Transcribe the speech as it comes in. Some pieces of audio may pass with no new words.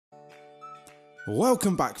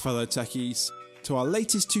Welcome back, fellow techies, to our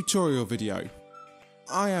latest tutorial video.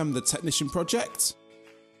 I am the Technician Project,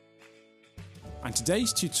 and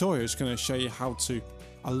today's tutorial is going to show you how to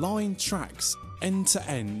align tracks end to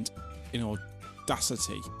end in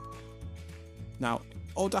Audacity. Now,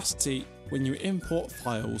 Audacity, when you import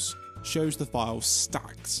files, shows the files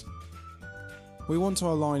stacked. We want to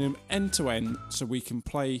align them end to end so we can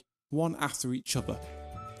play one after each other.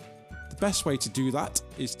 The best way to do that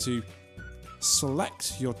is to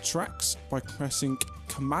select your tracks by pressing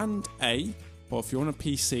Command A, or if you're on a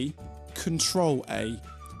PC, Control A,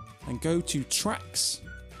 and go to Tracks,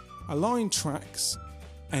 Align Tracks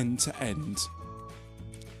End to End.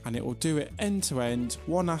 And it will do it end to end,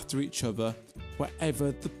 one after each other,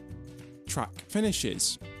 wherever the track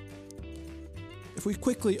finishes. If we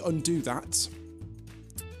quickly undo that,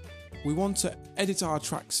 we want to edit our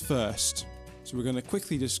tracks first. So we're going to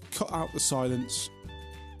quickly just cut out the silence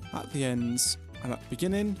at the ends and at the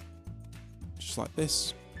beginning, just like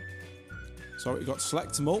this. So we've got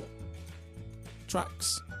select them all,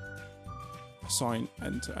 tracks, assign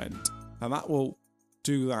end to end. And that will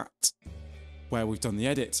do that where we've done the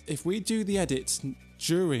edit. If we do the edit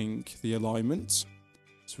during the alignment,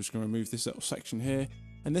 so we're just going to remove this little section here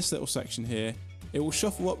and this little section here, it will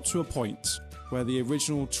shuffle up to a point where the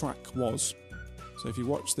original track was. So if you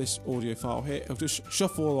watch this audio file here, it'll just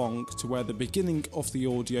shuffle along to where the beginning of the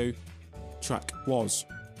audio track was.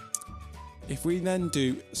 If we then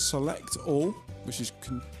do select all, which is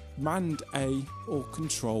Command A or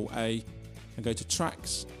Control A, and go to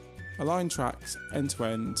tracks, align tracks end to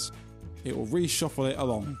end, it will reshuffle it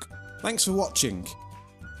along. Thanks for watching.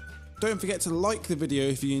 Don't forget to like the video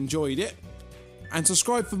if you enjoyed it, and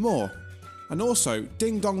subscribe for more. And also,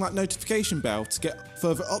 ding dong that notification bell to get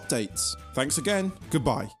further updates. Thanks again,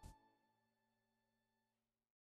 goodbye.